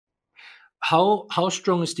how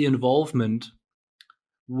strong is the involvement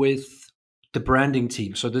with the branding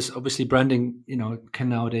team? So this obviously branding, can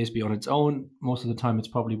nowadays be on its own. Most of the time, it's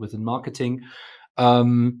probably within marketing.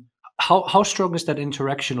 Um, how strong is that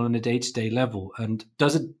interaction on a day-to-day level, and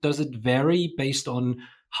does it vary based on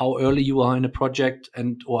how early you are in a project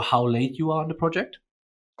and or how late you are in the project?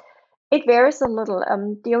 It varies a little.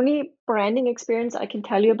 The only branding experience I can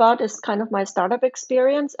tell you about is kind of my startup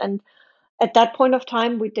experience. And at that point of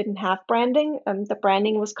time, we didn't have branding. The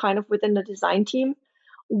branding was kind of within the design team.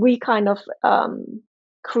 We kind of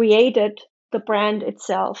created the brand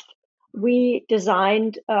itself. We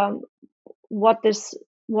designed what this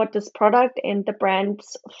what this product and the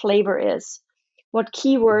brand's flavor is, what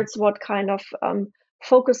keywords, what kind of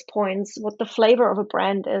focus points, what the flavor of a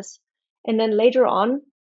brand is. And then later on,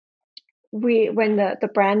 when the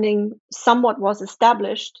branding somewhat was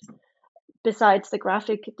established, besides the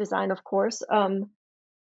graphic design, of course,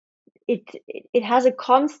 it has a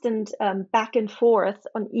constant back and forth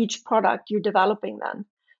on each product you're developing then.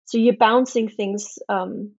 So you're bouncing things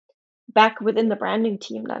back within the branding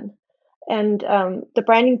team then. And the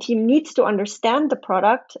branding team needs to understand the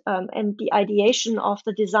product and the ideation of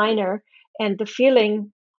the designer and the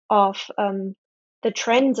feeling of the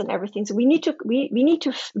trends and everything. So we need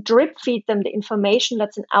to drip feed them the information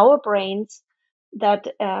that's in our brains that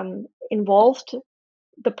involved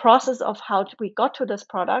the process of how we got to this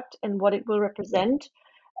product and what it will represent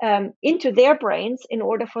into their brains in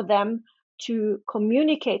order for them to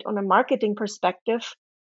communicate on a marketing perspective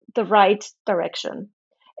the right direction.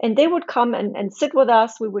 And they would come and sit with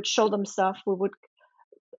us. We would show them stuff. We would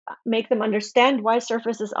make them understand why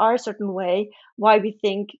surfaces are a certain way, why we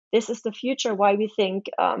think this is the future, why we think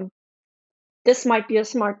this might be a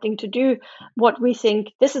smart thing to do, what we think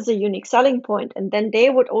this is a unique selling point. And then they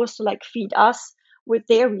would also like feed us with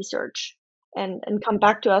their research and come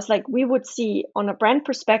back to us. Like we would see on a brand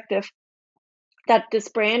perspective that this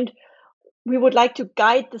brand, we would like to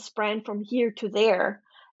guide this brand from here to there,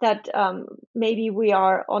 that maybe we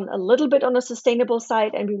are on a little bit on a sustainable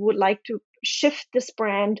side and we would like to shift this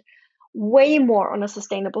brand way more on a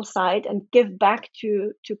sustainable side and give back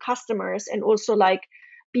to customers and also like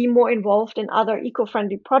be more involved in other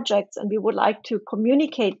eco-friendly projects, and we would like to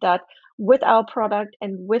communicate that with our product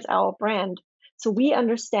and with our brand. So we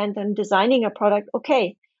understand then designing a product,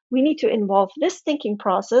 okay, we need to involve this thinking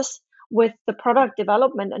process with the product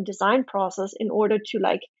development and design process in order to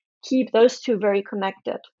like keep those two very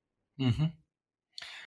connected.